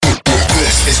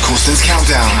is Corsten's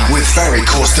Countdown with Ferry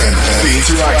Corsten, the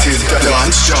interactive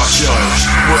dance chart show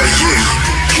where you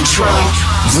control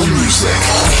the music.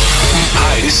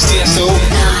 Hi, this is TSO.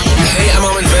 Hey, I'm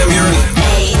Armin van Buren.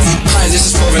 Hi,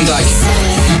 this is VANDIT.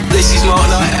 This is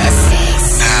Martin.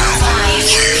 Now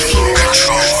you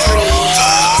control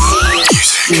the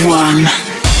music. 1.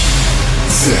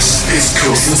 This is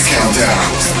Corsten's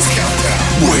Countdown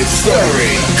with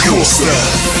Ferry Corsten.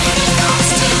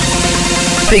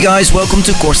 Hey guys, welcome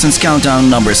to Corsten's Countdown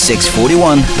number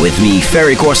 641 with me,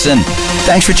 Ferry Corsten.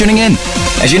 Thanks for tuning in.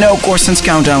 As you know, Corsten's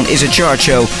Countdown is a chart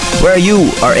show where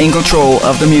you are in control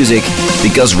of the music,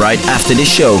 because right after this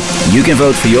show, you can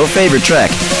vote for your favorite track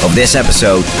of this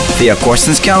episode via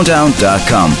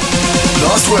corstenscountdown.com.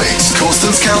 Last week's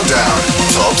Corsten's Countdown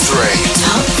Top 3.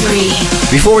 Top 3.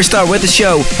 Before we start with the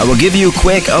show, I will give you a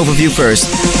quick overview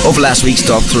first of last week's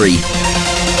Top 3.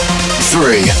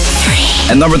 3.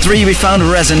 At number 3 we found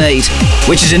Resonate,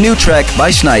 which is a new track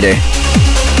by Schneider. 2.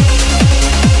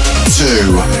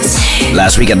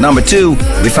 Last week at number 2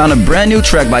 we found a brand new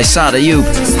track by Sada Youb,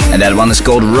 and that one is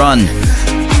called Run.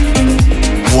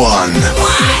 1.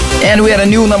 And we had a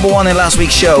new number 1 in last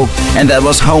week's show, and that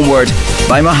was Homeward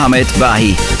by Mohamed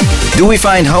Bahi. Do we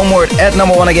find Homeward at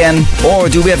number 1 again, or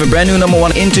do we have a brand new number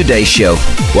 1 in today's show?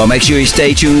 Well, make sure you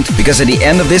stay tuned, because at the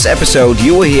end of this episode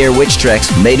you will hear which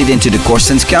tracks made it into the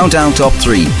Corsten's Countdown Top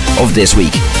 3 of this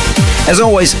week. As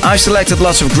always, I've selected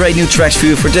lots of great new tracks for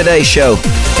you for today's show.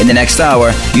 In the next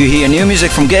hour, you hear new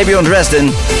music from Gabriel and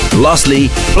Dresden, Lostly,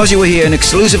 plus you will hear an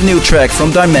exclusive new track from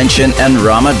Dimension and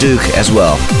Rama as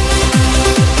well.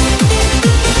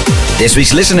 This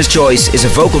week's listener's choice is a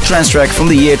vocal trance track from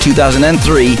the year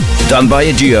 2003, done by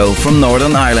a duo from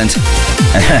Northern Ireland.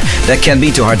 That can't be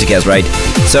too hard to guess, right?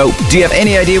 So, do you have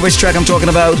any idea which track I'm talking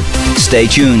about? Stay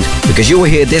tuned, because you will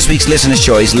hear this week's listener's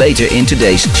choice later in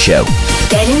today's show.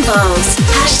 Get involved.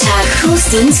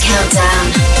 #Corsten's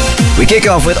Countdown. We kick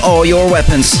off with All Your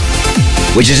Weapons,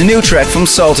 which is a new track from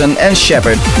Sultan and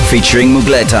Shepard featuring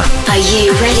Mougleta. Are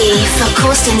you ready for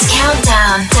Corsten's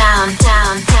Countdown? Down,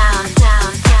 down, down, down.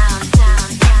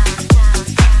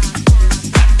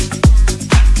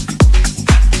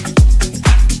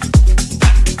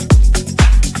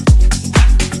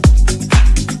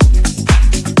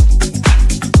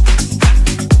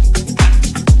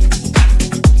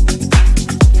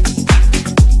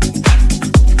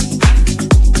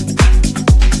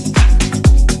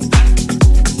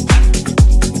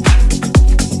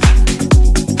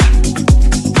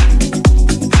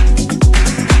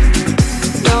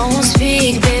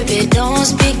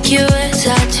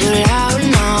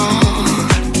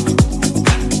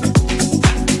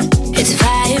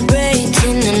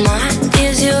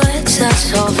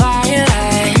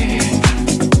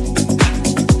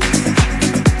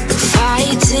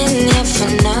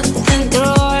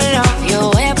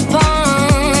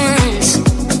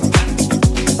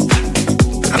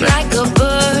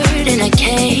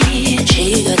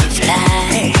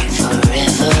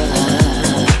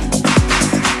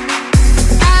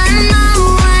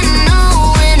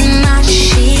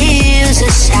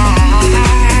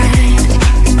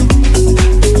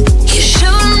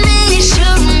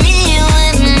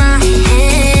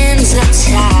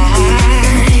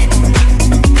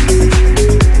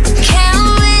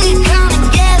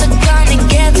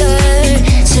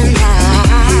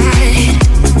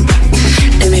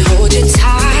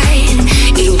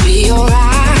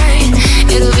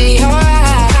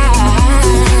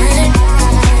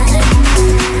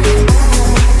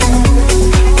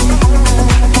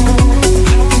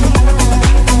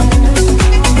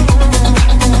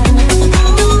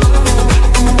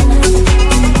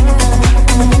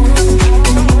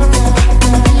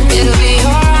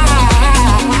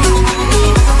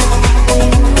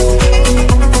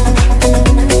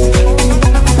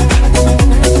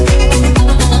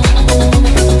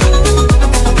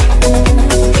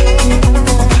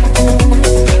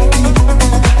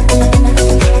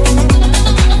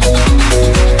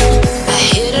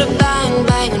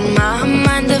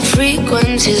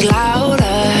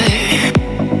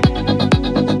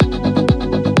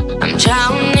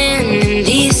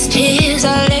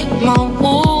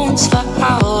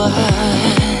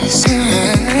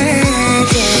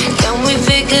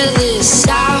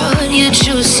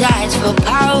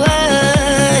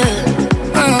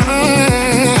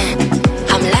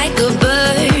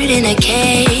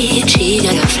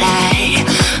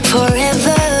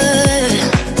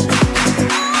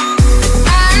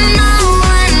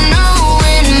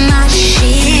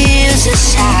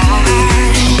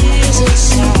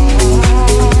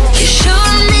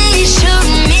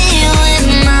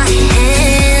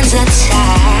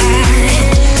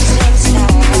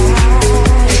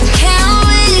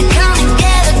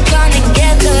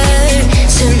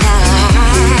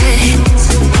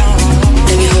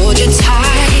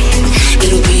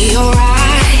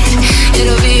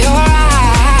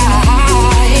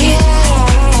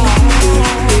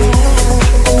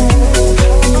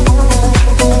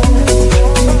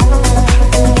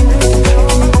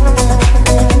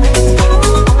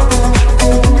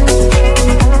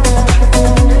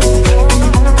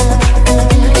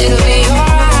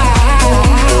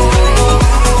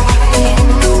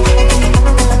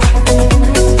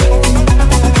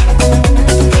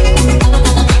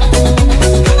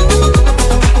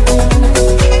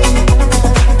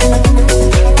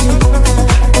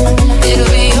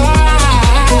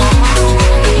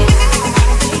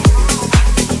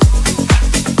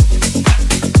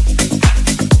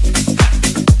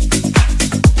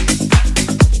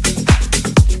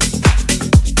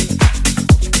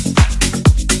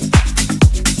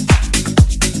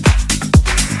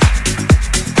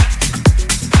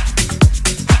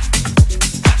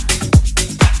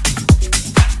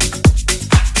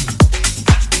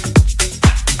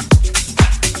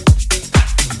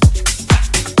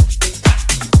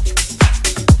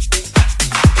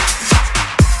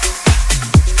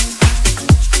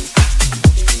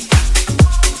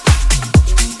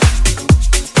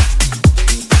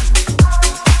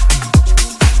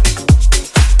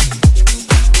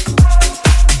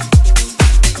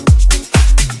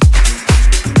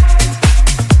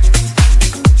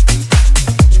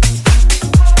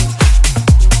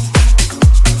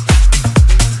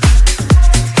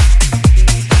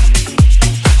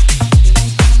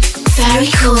 Ferry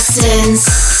Corsten's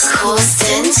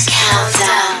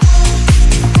Countdown.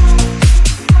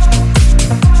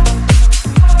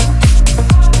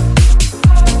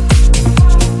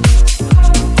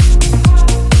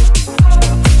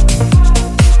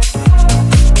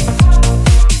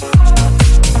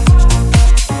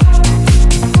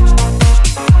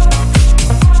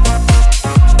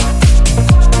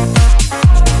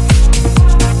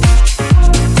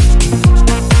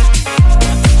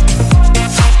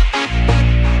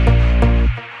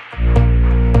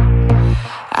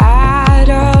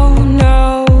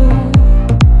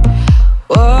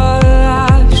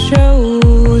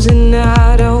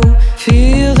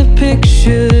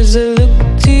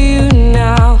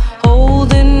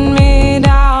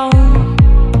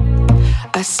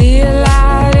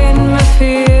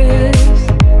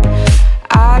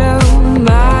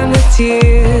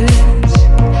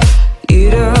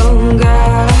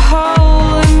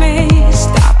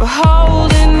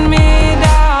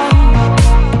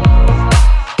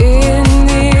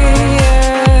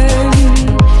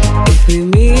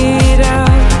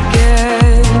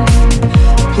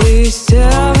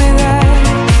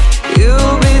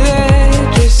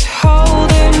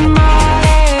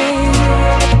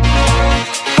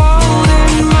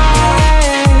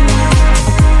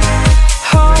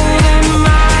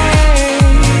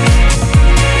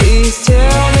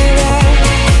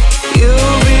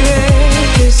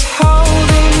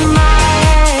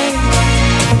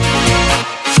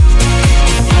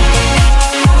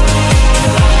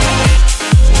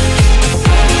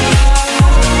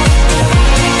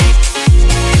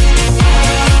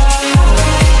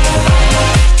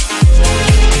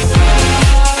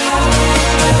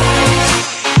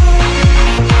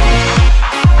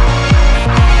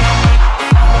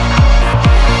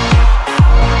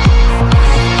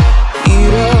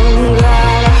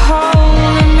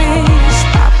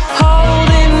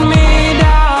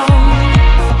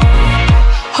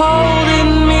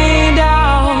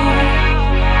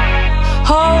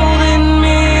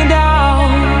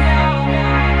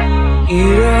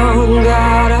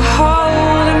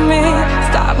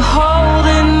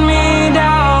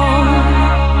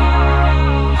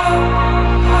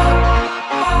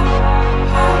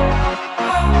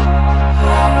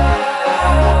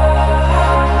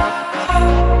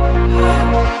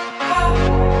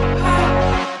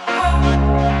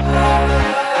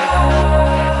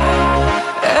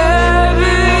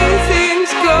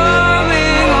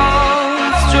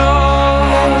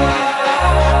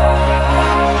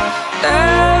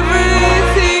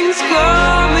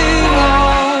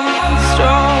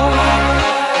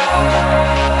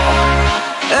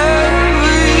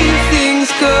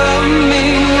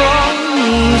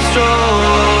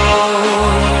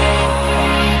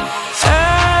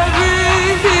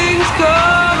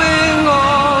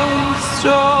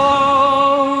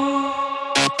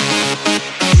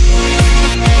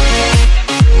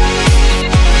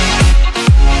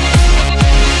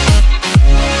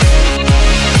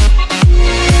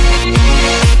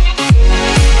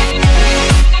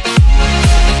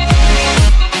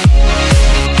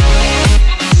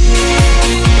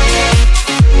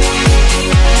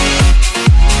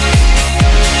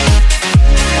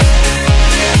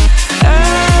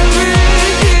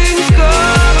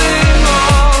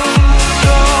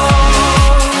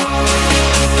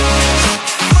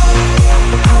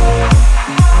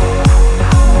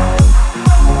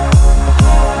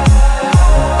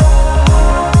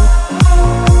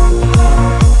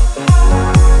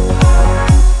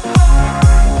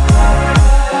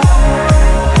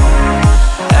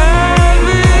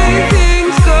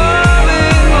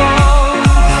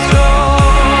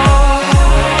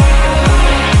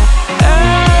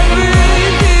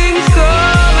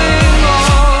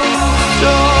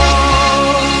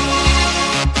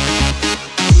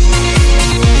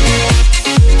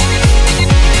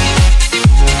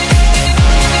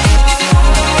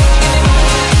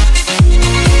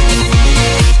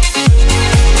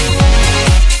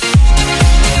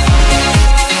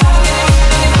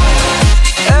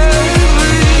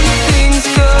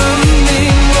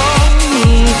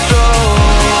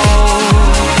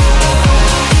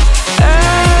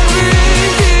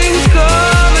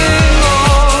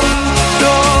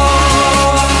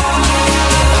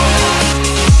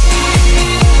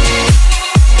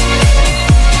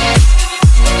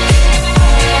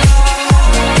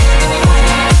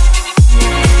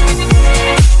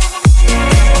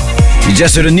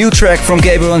 Just heard a new track from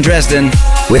Gabriel and Dresden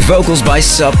with vocals by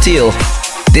Teal.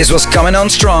 This was Coming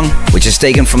On Strong, which is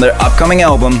taken from their upcoming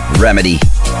album Remedy.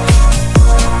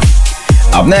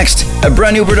 Up next, a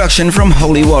brand new production from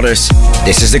Holy Waters.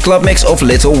 This is the club mix of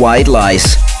Little White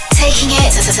Lies. taking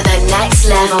it to the next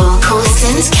level.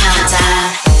 Corsten's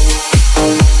Countdown.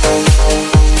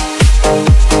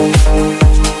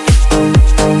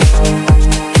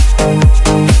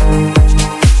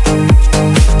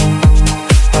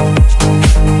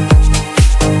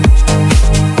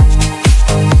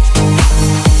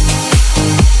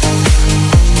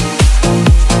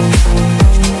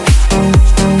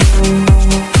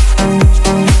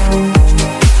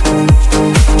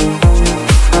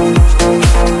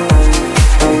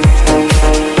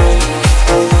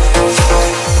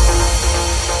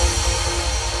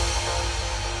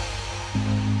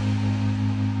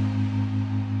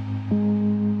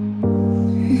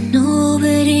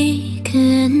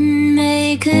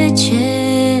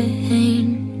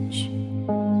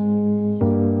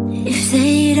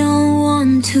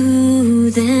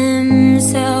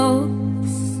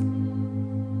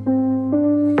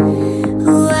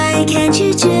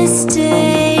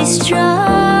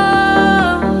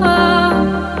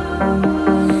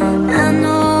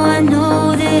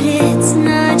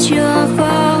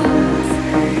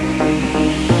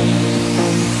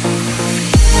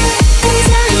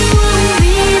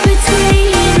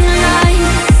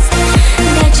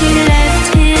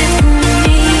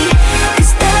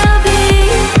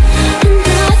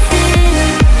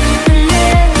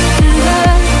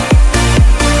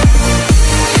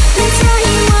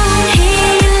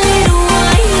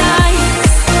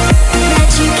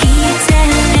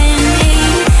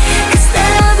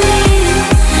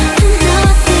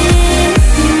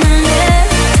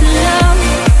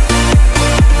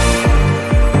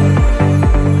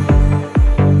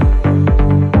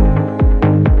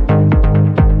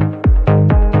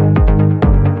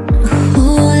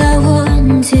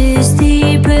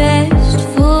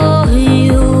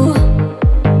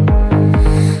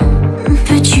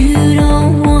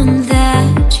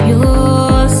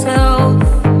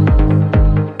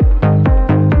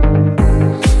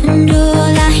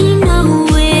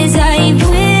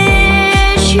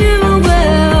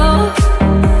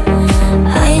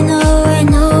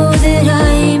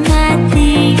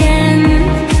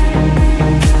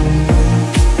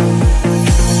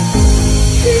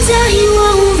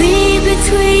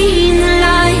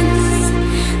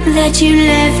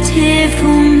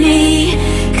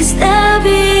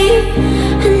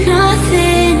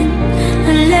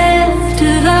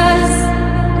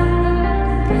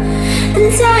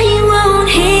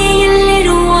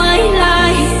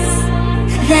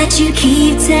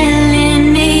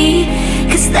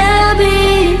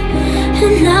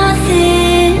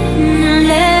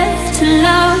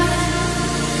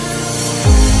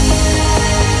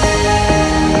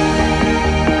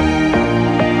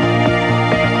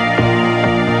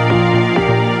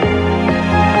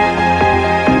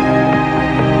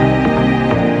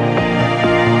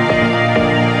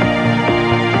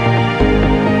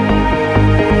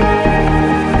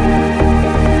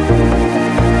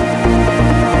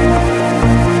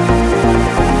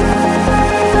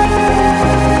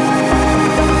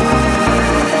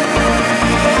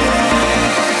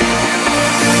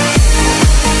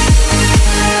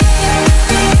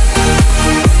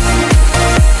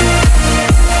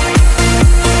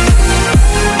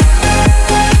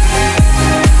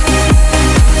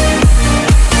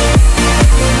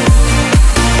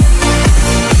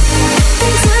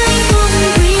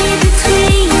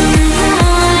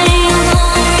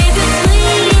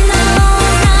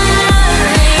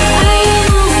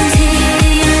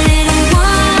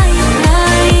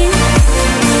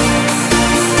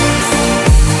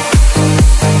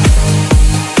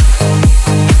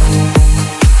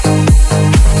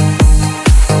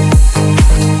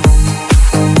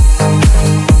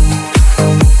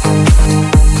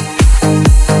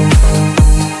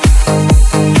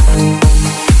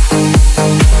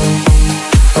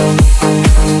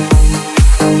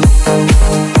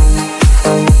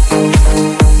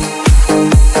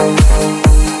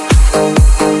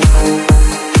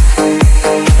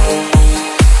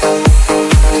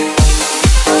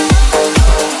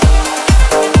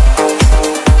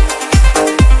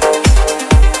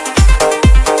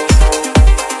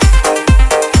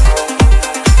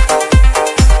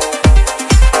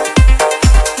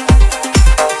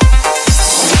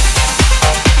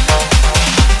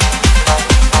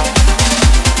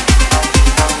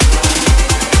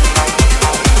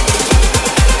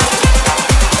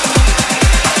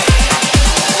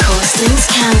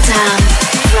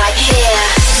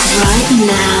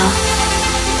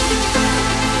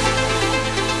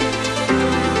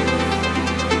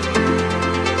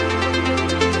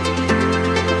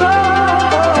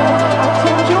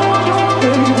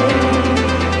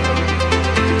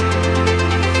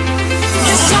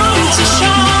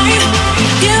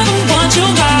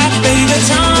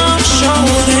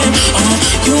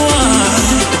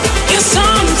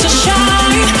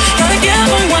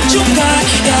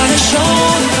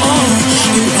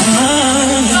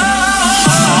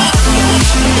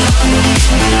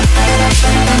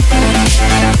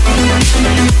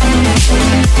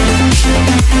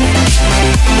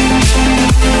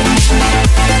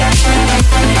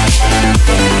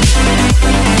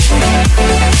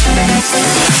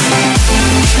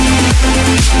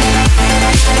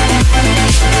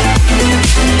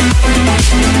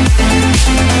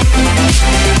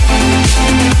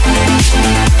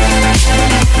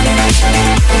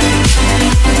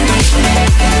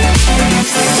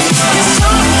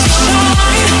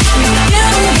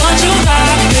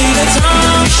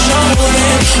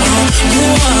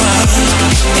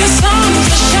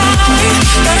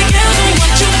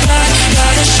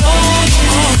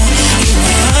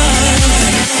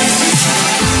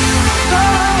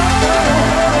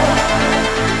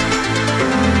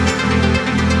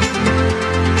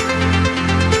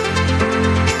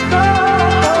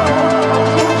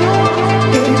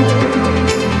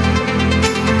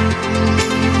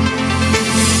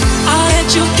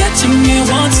 to me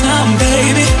one time,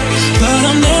 baby, but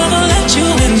I'll never let you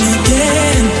in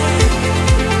again.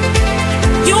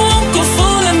 You won't go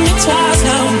fooling me twice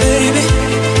now, baby.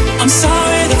 I'm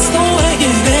sorry, that's the way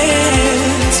it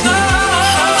is.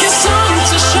 It's time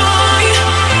to shine.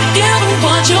 Give them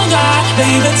what you got,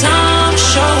 baby. Time to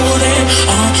show them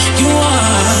all you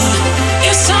are.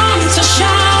 It's time to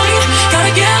shine.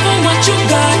 Gotta give them what you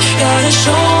got. Gotta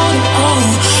show them all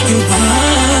you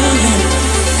are.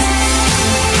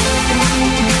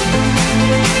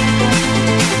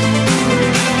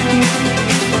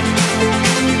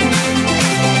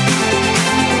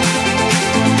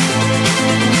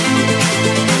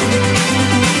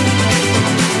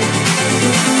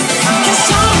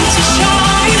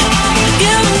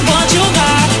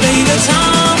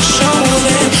 Time to show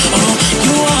them all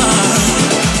you are.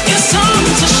 It's time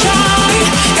to shine.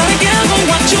 Gotta give them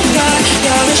what you got.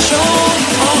 Gotta show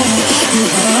them all you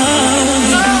are.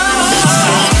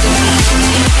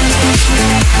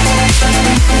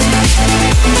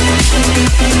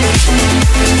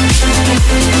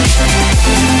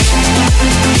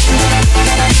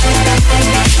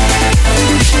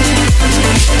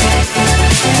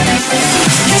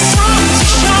 It's time to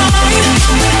shine.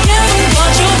 Give them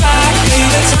what you got.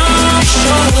 Time to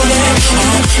show them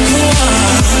all you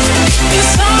are.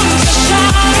 It's time to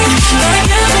shine. Gotta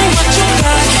give them what you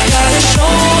got. Gotta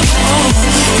show them all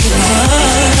you are.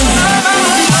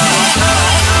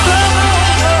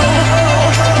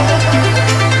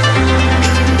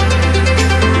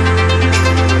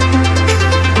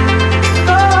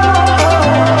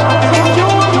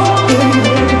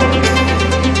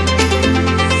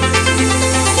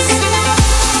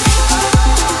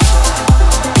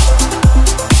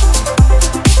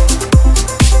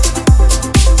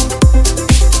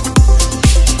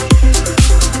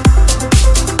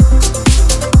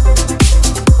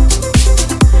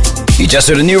 Just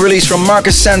heard a new release from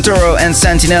Marcus Santoro and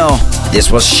Sentinel.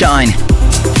 This was Shine.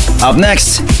 Up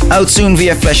next, out soon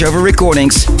via Flashover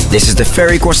Recordings, this is the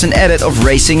Ferry Corsten edit of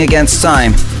Racing Against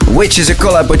Time, which is a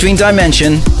collab between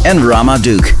Dimension and Rama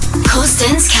Duke.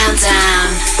 Corsten's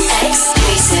Countdown.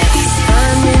 Exclusive.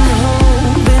 I'm in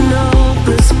hope in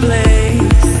hopeless place.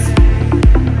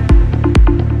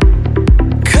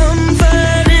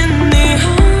 Comfort in the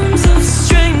arms of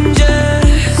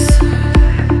strangers.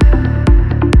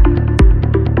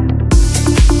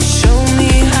 Show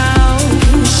me how,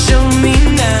 show me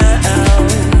now.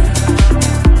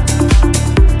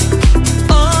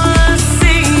 All I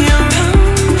see around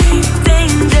me,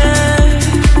 danger.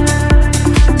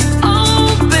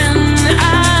 Open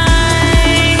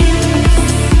eyes.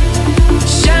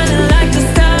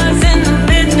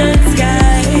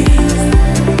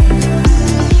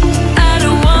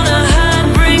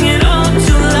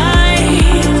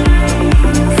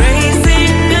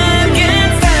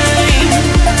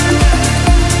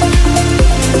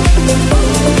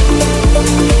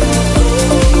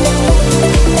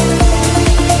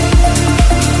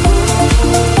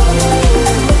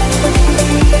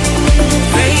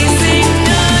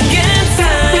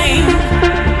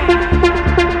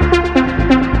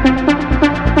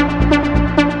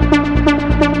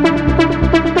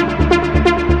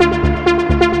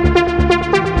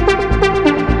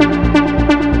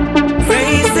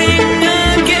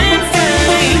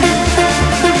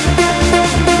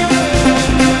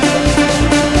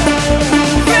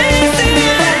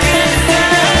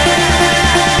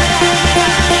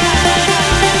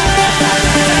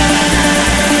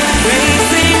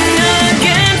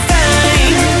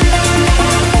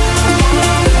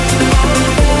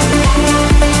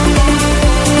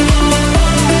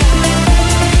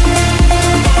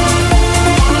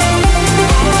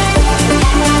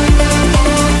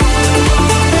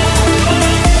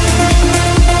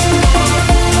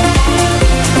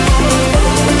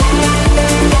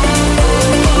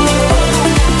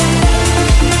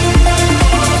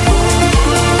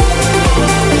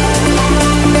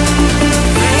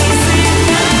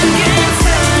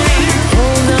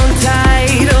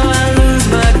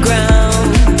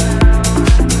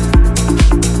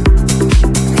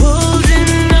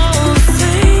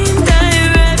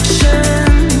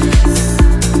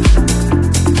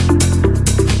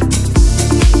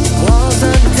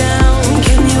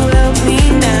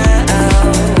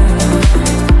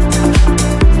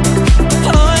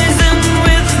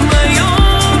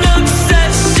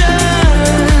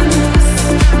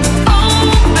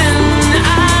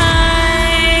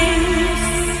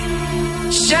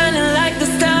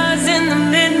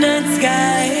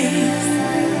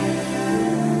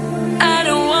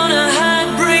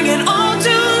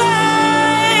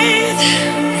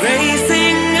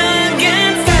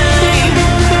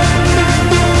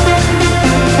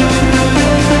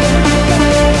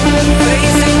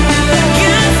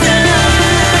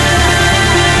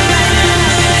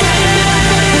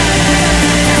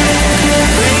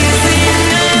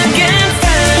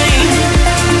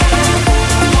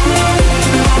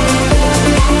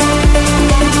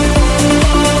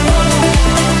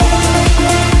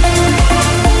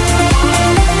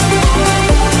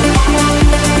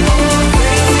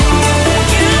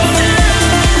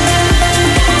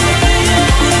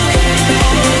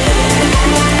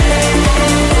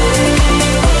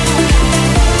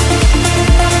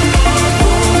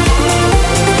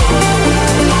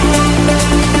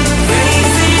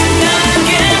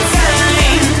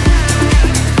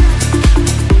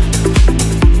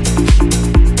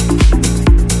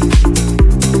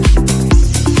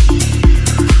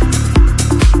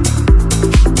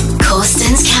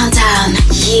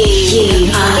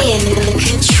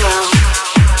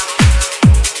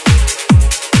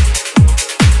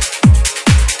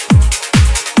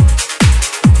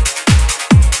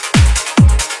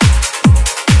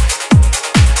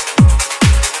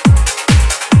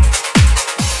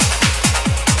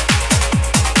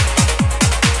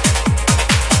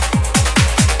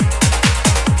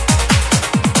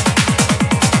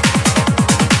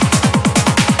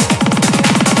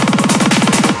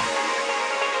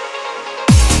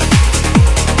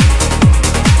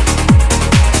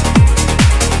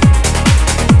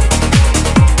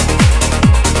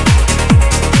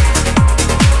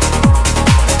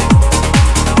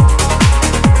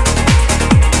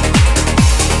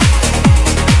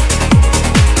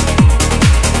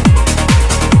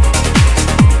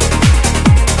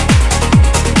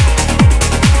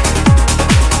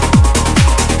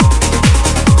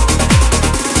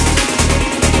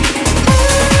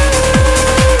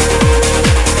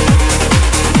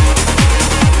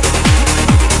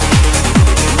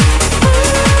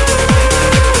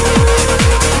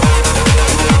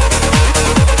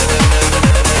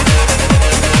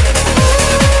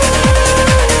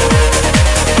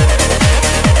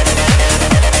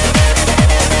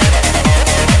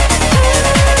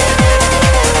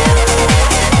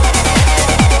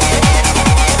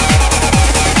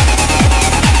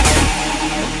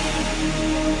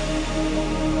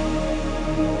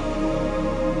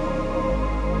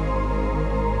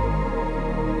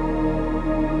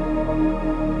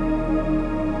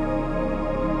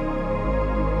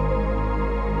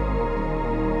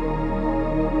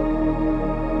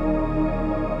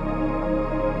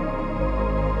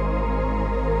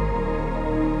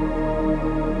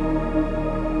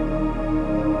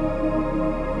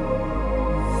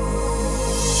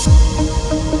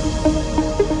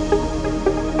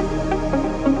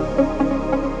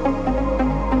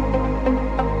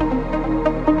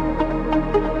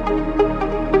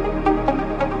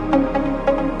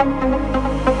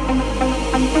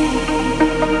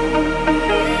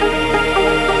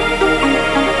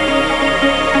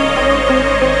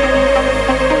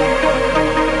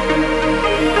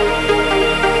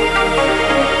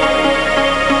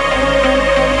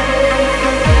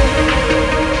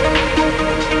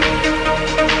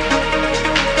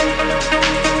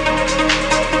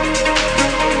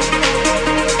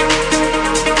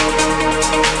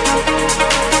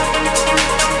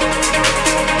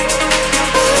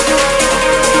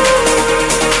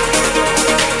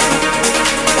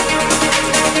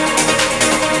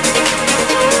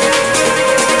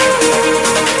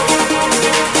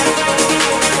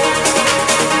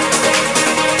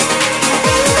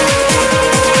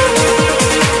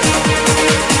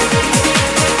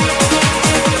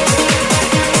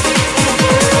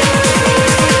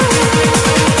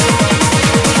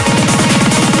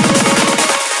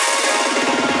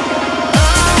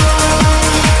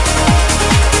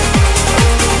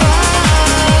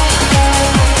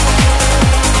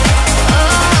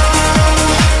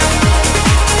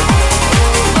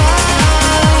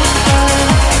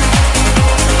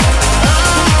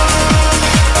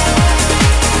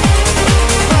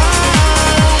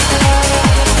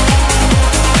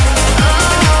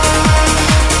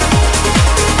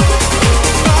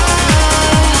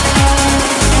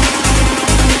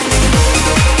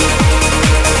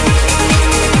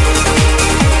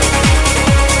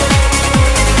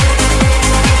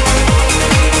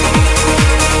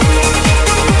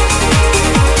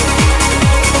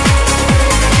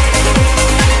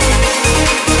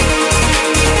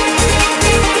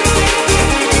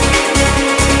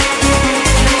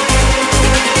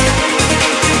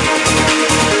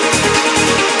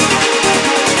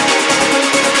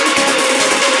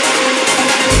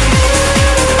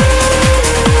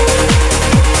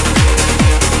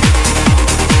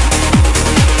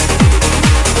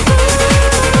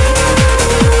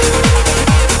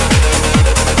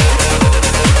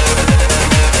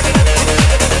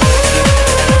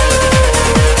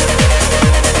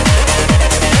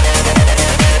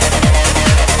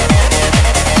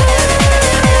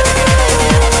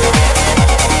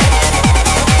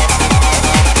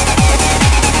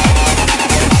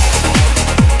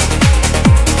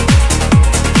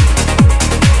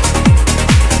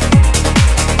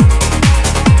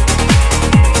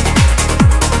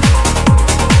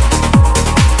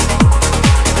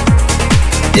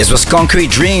 This was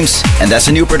Concrete Dreams, and that's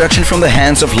a new production from the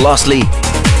hands of Lostly.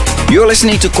 You're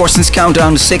listening to Corsten's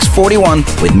Countdown 641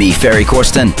 with me, Ferry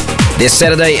Corsten. This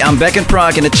Saturday, I'm back in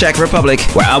Prague in the Czech Republic,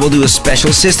 where I will do a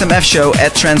special System F show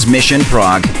at Transmission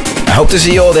Prague. I hope to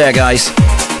see you all there, guys.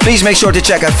 Please make sure to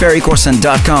check out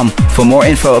ferrycorsten.com for more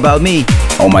info about me,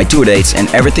 all my tour dates, and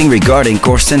everything regarding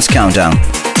Corsten's Countdown.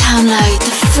 Download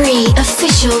the free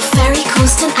official Ferry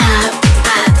Corsten app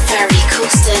at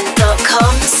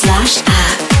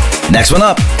ferrycorsten.com/app. Next one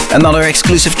up, another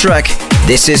exclusive track.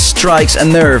 This is Strikes a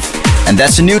Nerve, and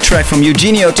that's a new track from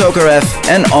Eugenio, Tokarev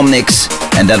and Omniks,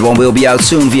 and that one will be out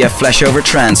soon via Flashover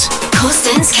Trance.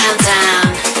 Corsten's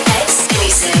Countdown,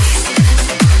 exclusive.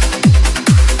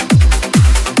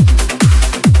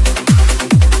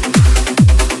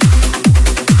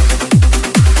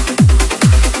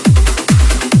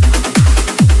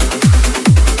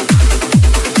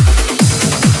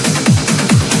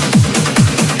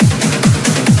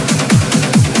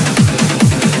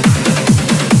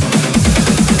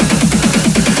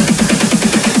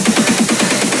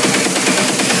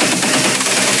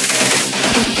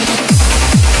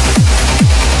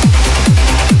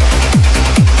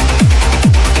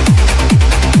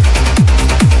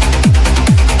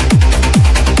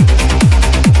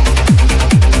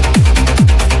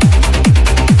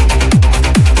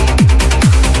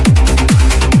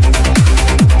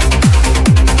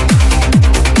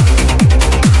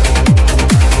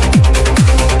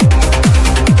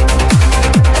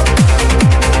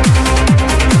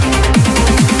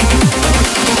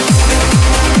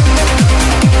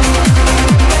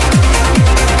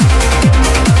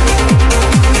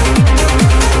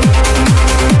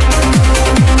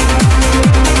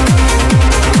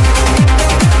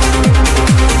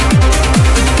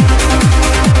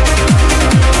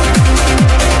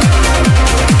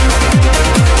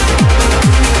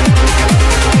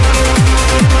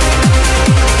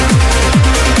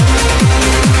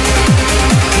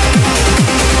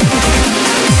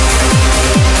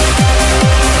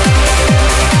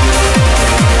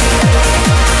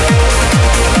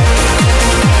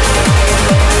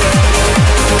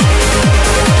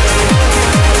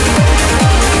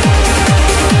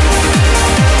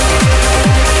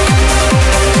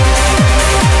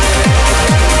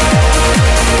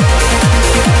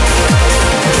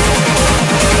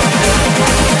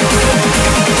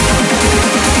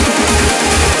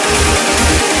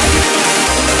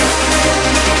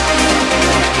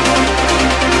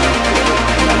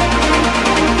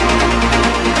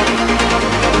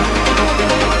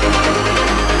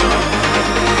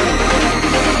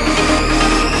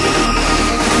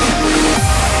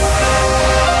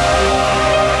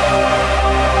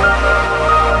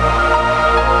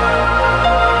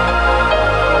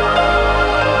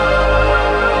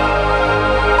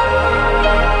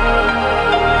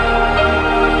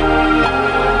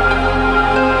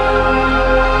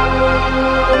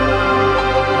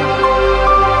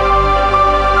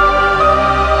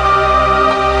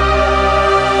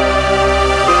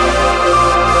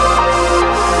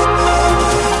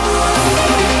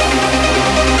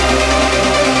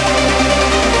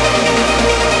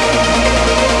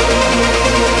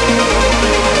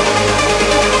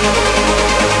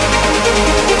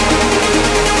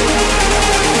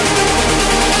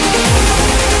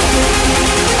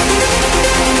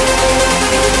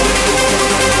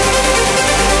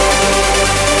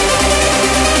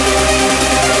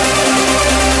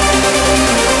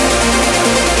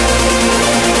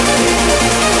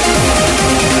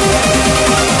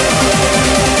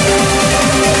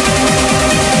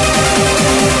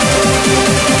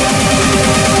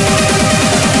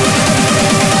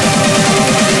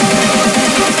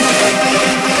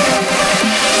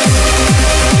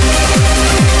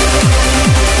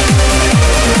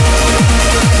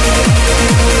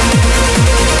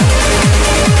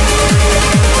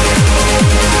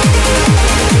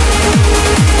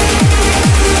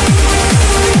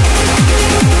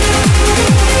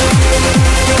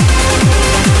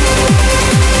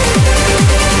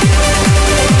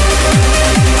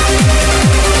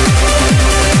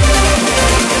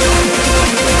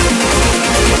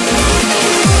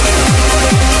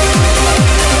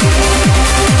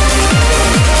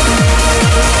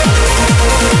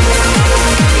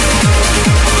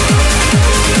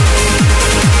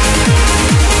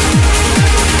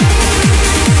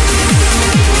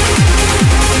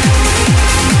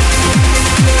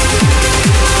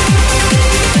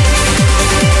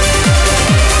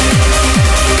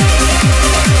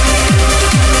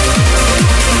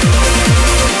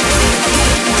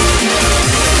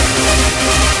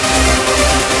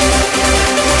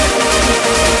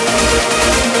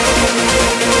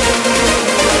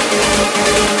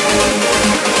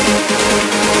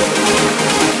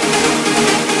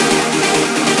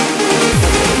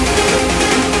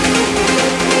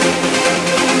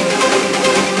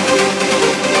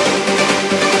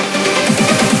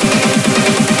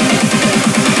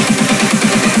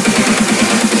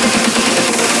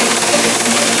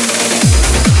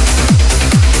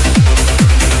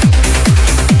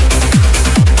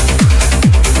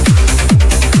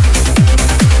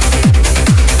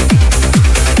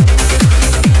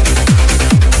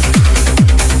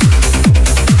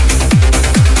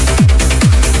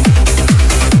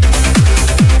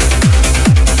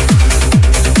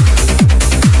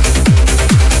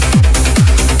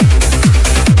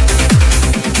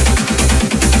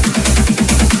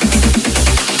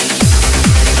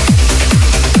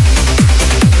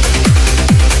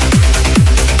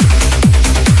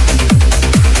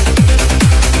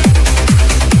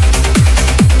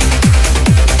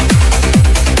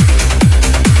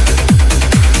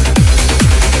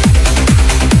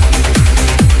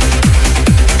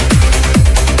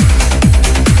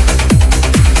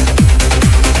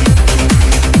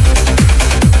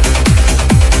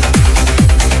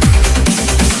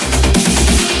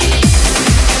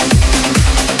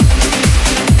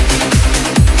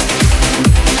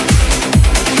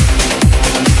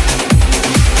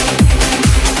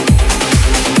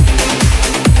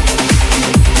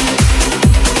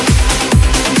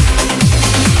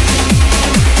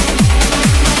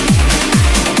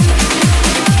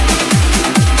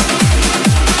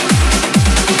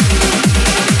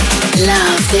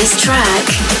 this track?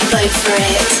 Vote for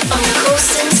it on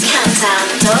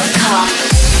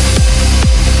CorstensCountdown.com.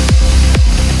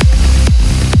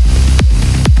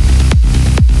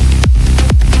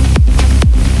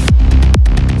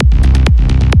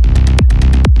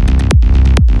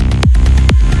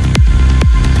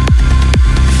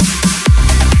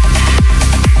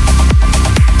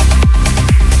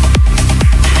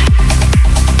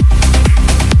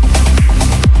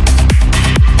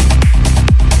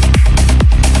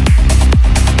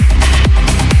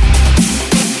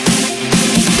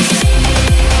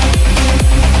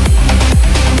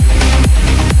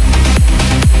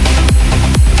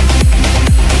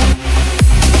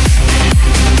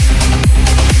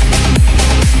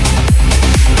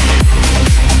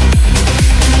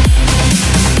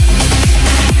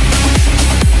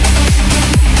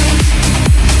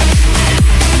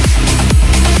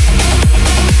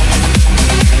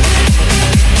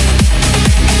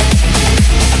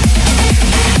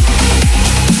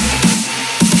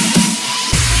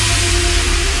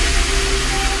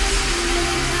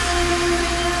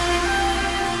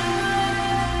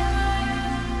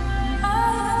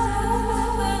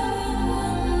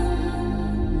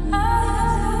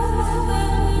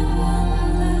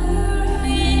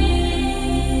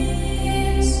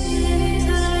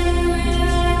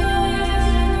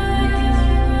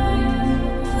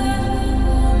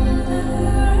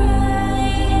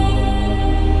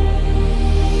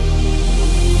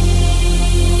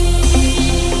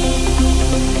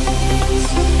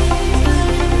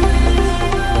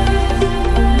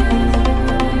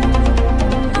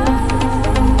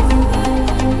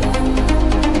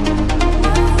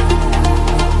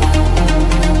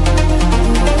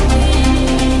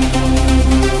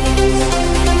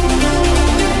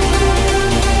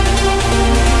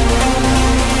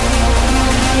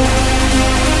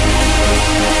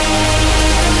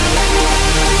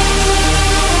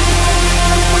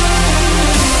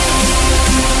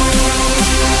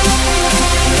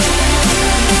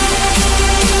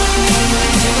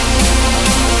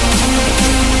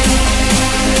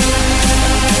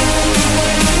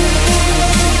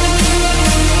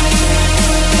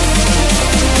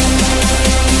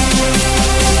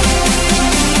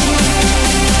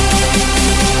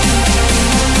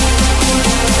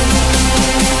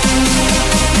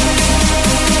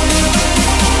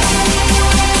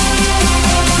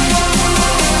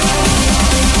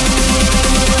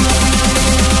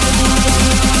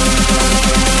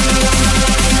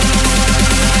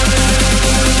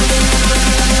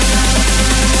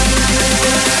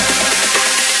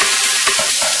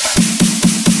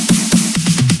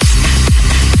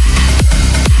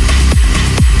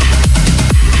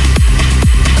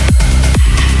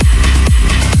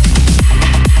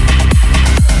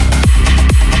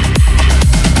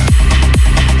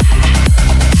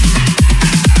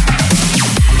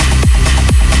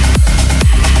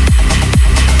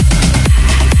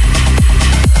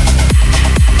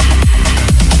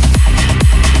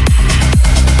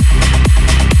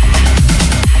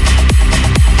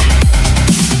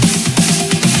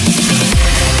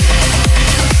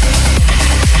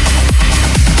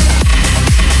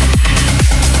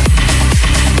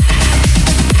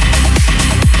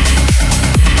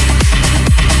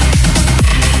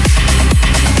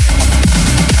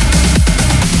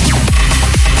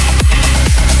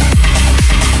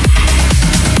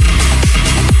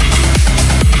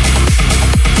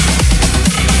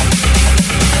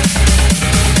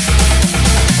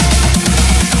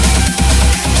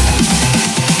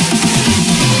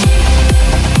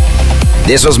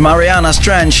 This was Marianas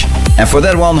Trance, and for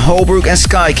that one Holbrook and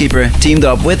SkyKeeper teamed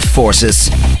up with Forces.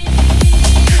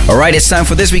 Alright, it's time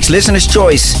for this week's Listener's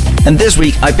Choice, and this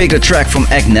week I picked a track from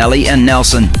Agnelli and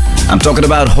Nelson. I'm talking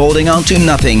about Holding On To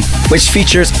Nothing, which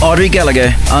features Audrey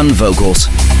Gallagher on vocals.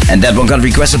 And that one got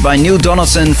requested by Neil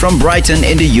Donaldson from Brighton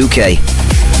in the UK.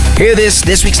 Hear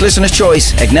this week's Listener's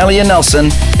Choice, Agnelli and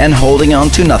Nelson, and Holding On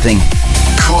To Nothing.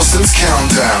 Corsten's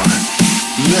Countdown.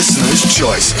 Listener's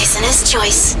Choice. Listener's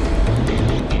Choice.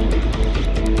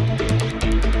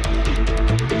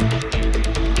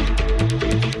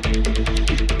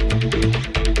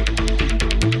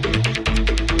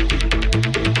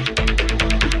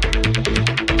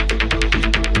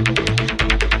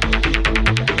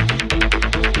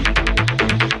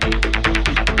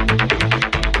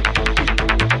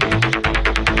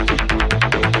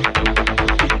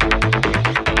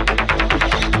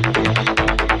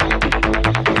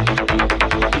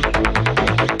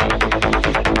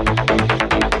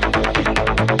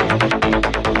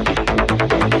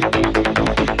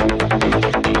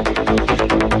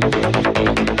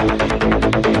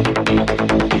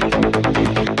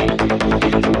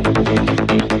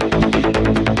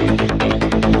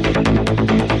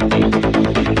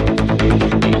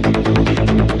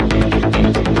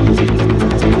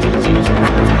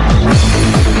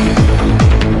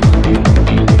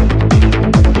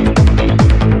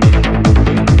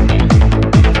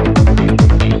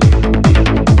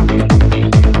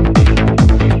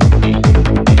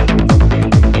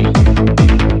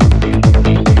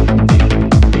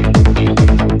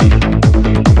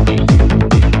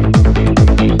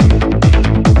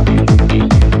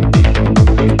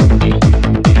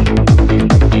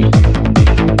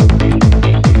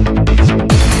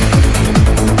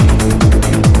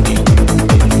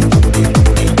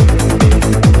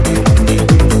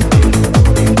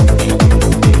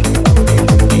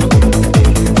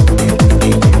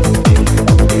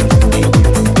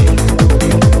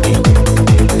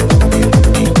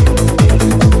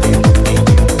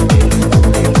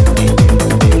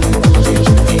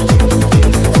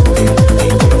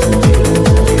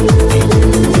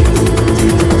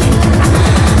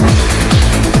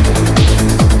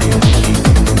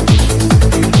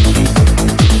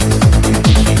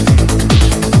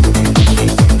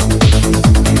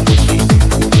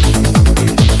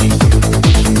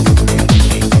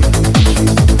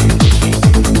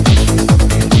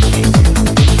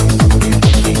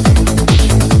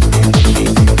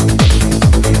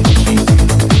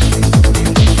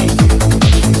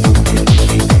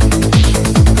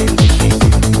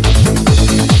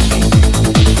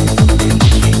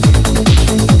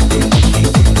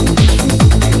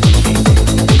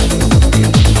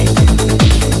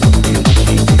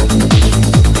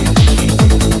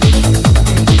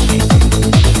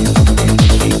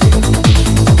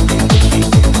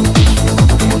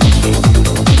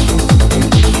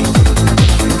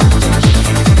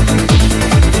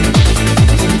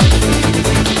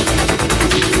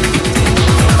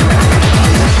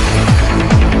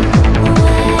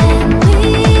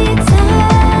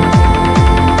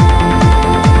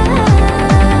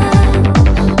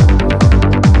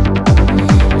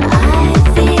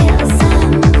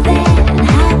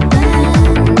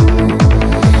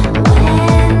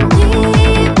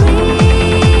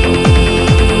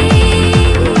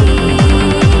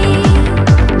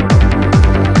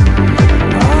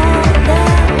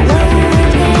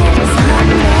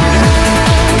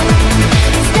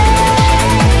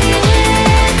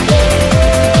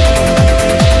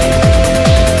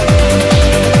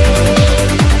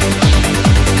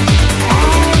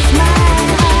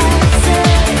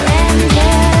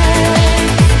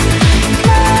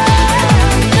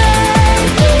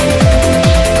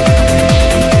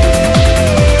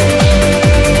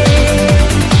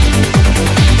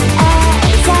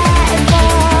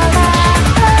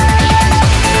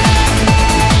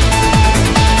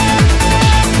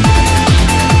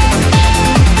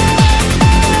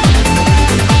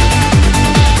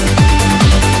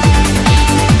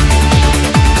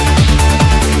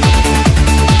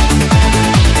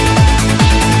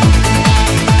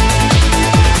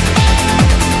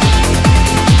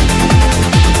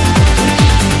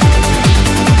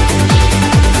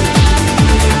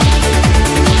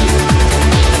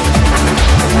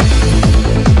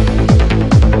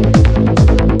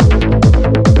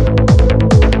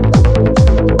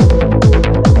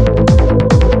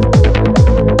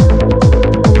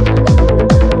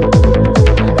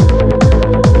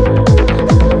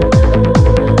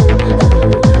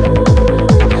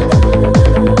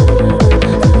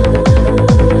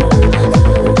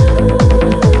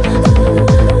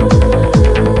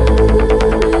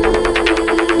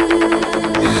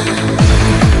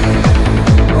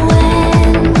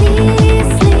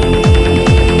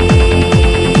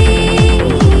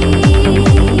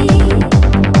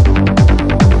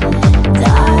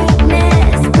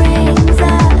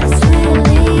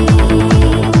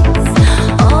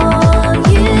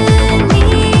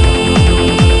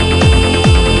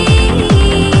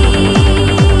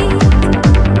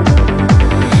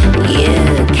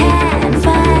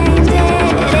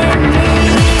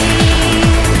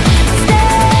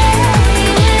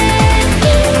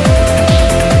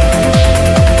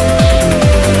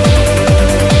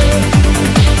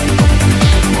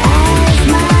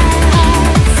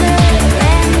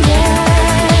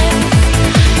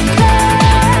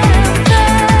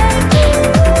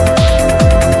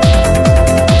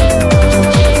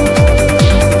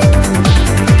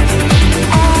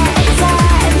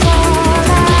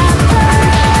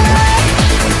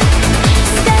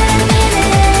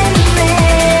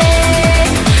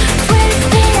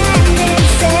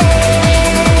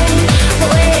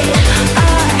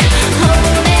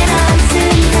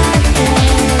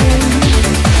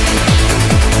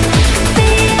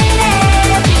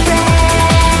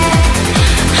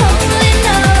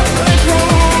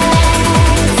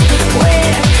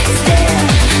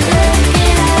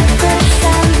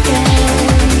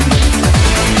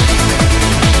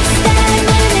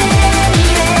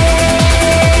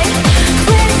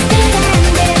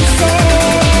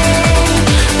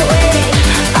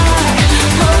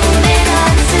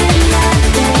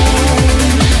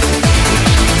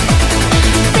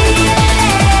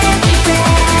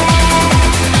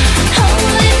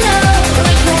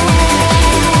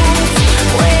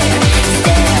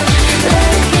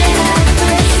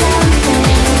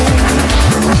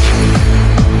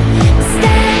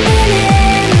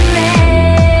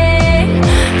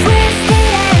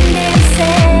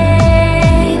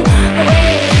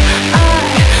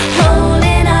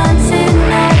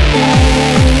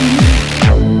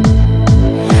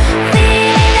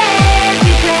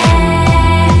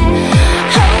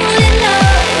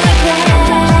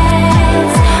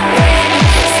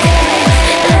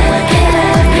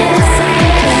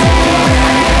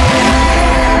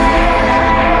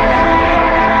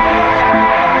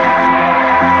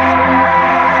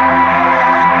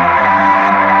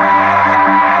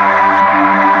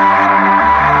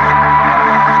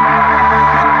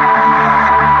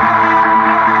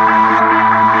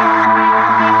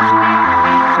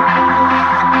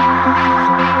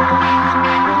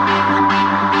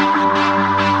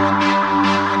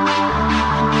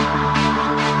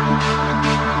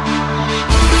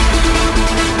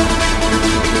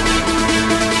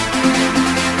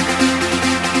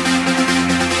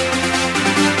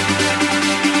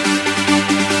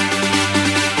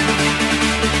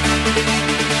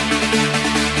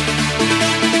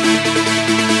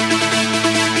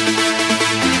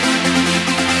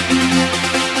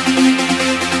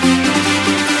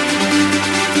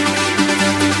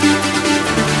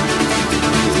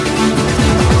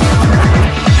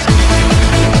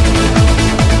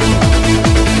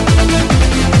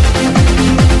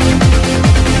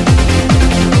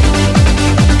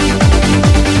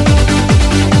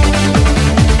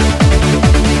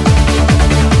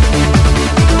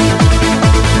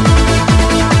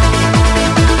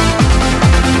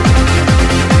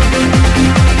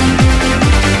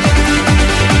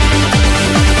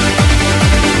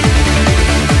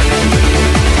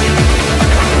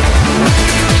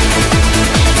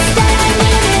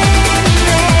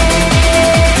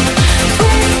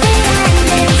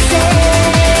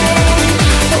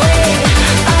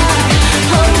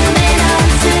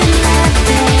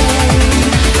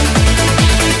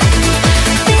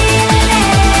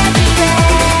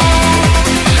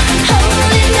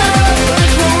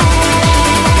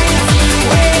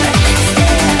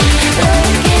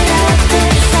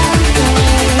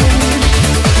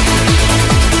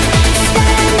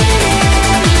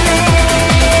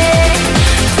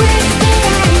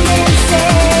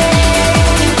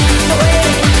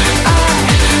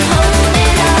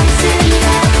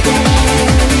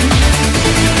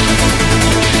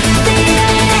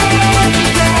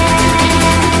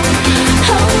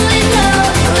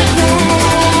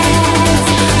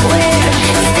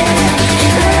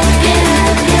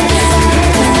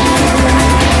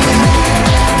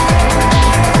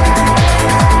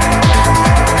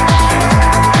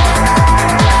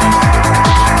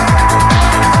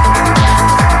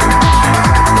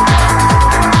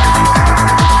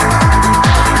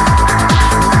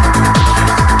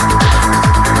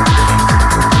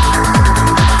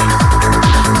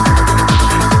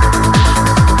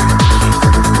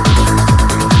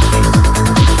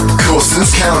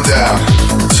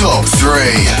 Top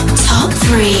 3. Top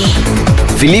 3.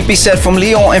 Philippe said from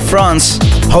Lyon in France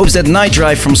hopes that Night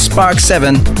Drive from Spark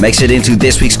 7 makes it into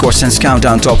this week's Corsten's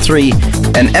Countdown Top 3.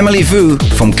 And Emily Vu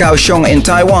from Kaohsiung in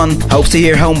Taiwan hopes to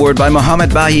hear Homeward by Mohamed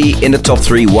Bahi in the top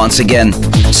 3 once again.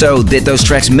 So, did those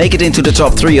tracks make it into the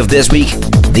top 3 of this week?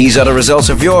 These are the results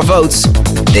of your votes.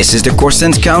 This is the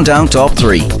Corsten's Countdown Top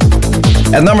 3.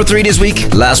 At number 3 this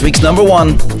week, last week's number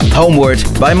 1, Homeward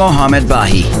by Mohamed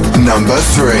Bahi. Number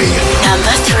 3.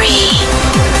 Number 3.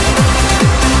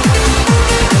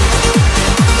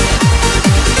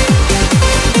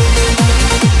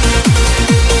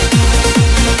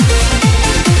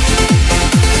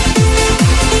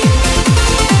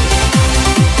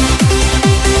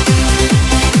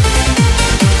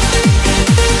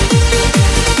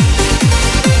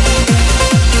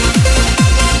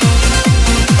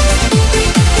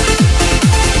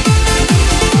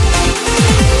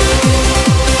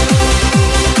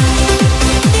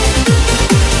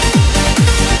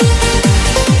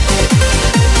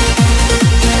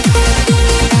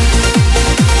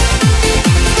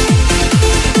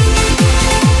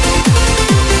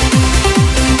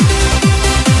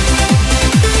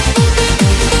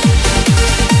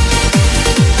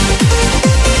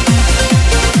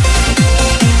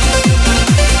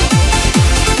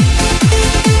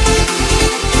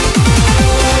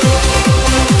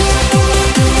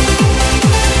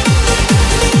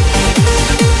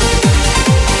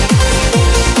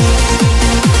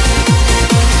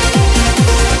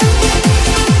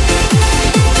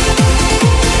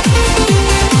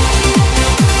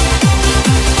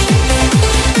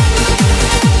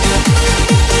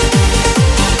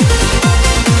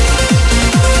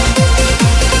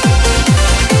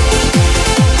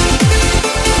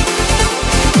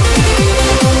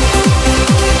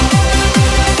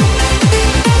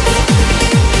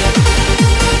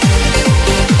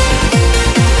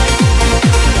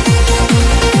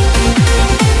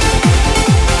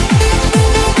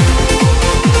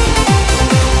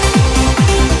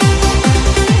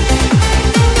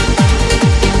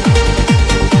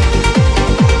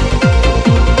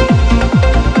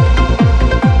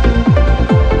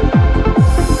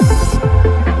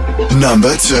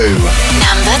 Number 2.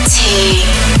 Number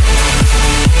 2.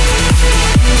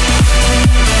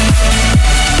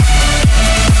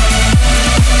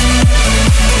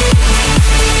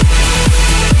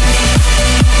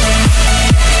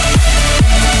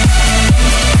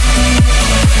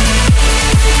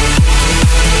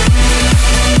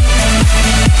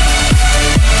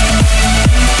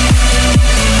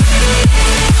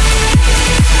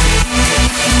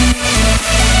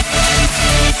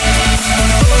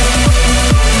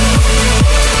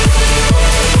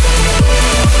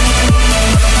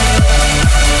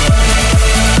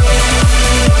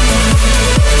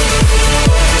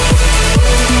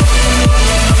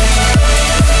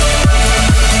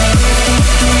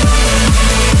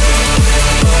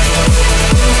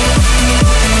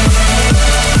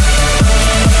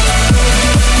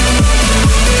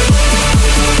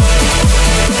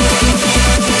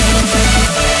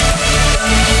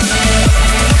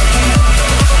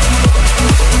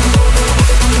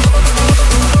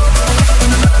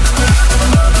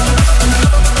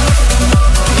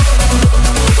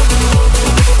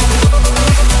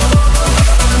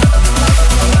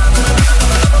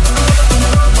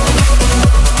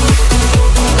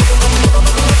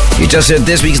 Just heard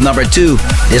this week's number 2.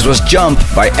 This was Jump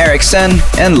by Eric Senn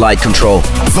and Light Control.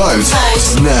 Vote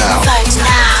now. Vote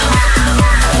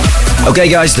now. Okay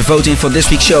guys, the voting for this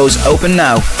week's show is open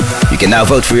now. You can now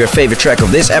vote for your favorite track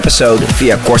of this episode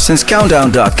via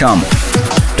corstenscountdown.com.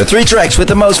 The 3 tracks with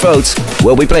the most votes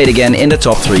will be played again in the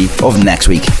top 3 of next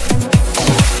week.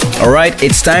 Alright,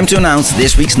 it's time to announce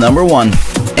this week's number 1.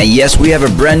 And yes, we have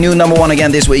a brand new number 1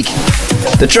 again this week.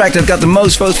 The track that got the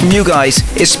most votes from you guys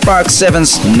is Spark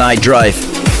 7's Night Drive.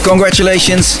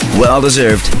 Congratulations, well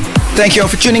deserved. Thank you all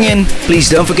for tuning in. Please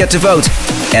don't forget to vote.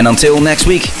 And until next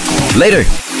week, later.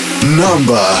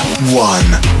 Number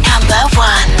 1. Number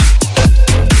 1.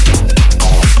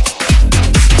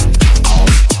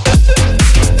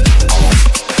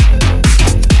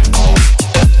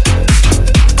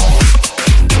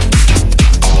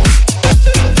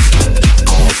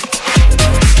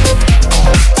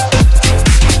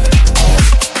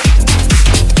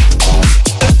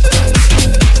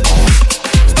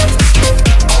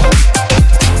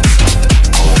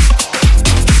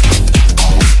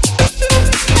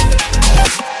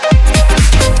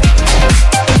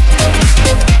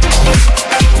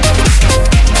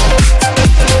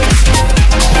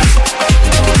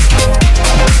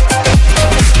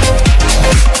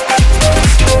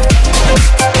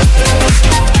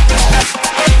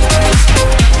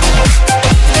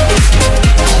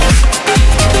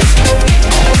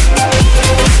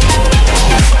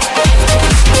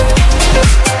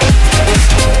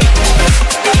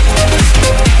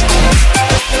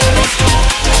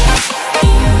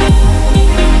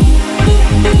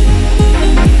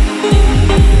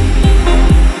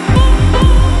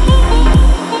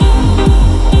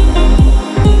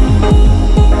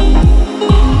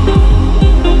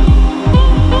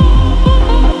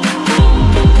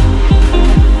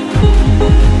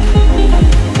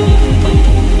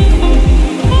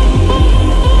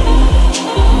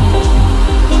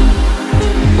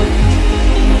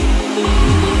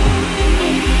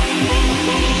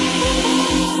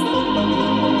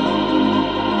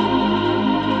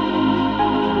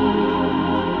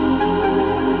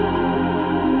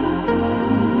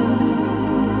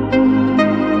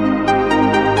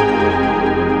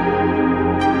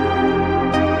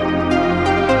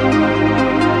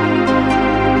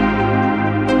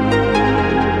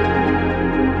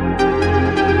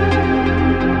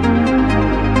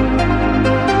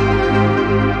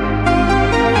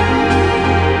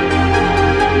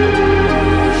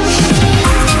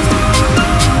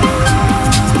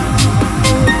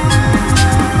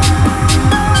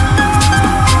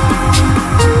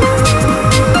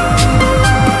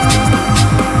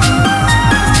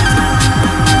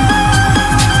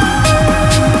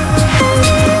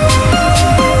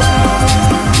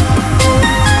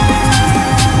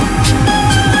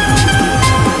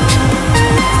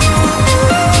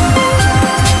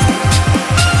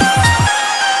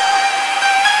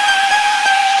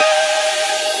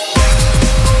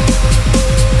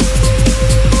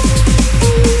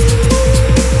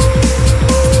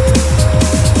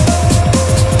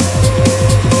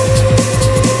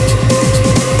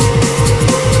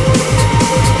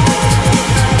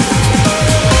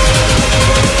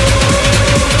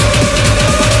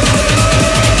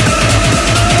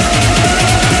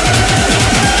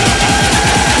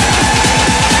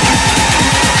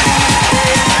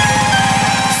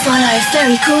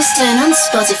 Ferry Corsten on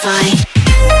Spotify.